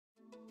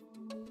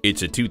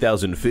It's a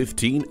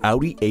 2015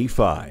 Audi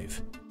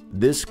A5.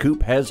 This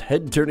coupe has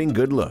head-turning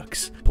good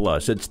looks,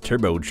 plus its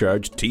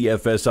turbocharged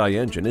TFSI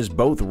engine is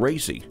both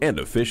racy and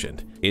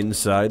efficient.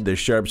 Inside, the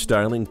sharp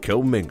styling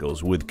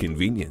commingles with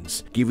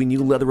convenience, giving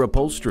you leather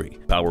upholstery,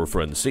 power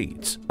front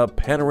seats, a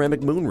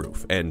panoramic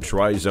moonroof, and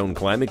tri-zone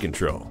climate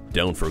control.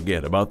 Don't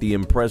forget about the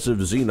impressive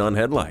xenon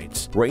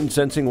headlights,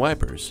 rain-sensing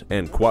wipers,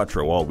 and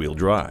quattro all-wheel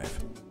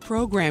drive.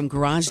 Program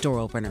garage door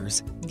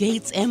openers,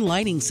 gates, and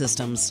lighting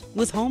systems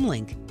with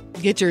HomeLink.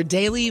 Get your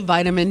daily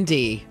vitamin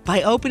D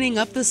by opening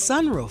up the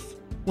sunroof.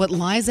 What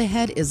lies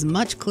ahead is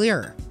much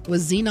clearer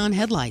with xenon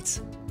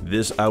headlights.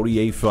 This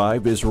Audi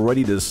A5 is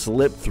ready to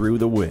slip through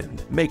the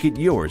wind. Make it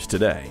yours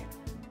today.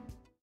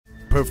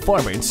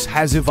 Performance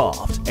has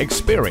evolved.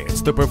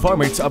 Experience the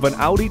performance of an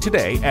Audi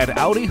today at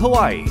Audi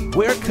Hawaii.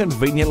 We're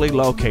conveniently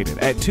located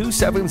at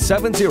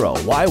 2770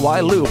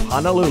 Waiwai Loop,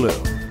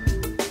 Honolulu.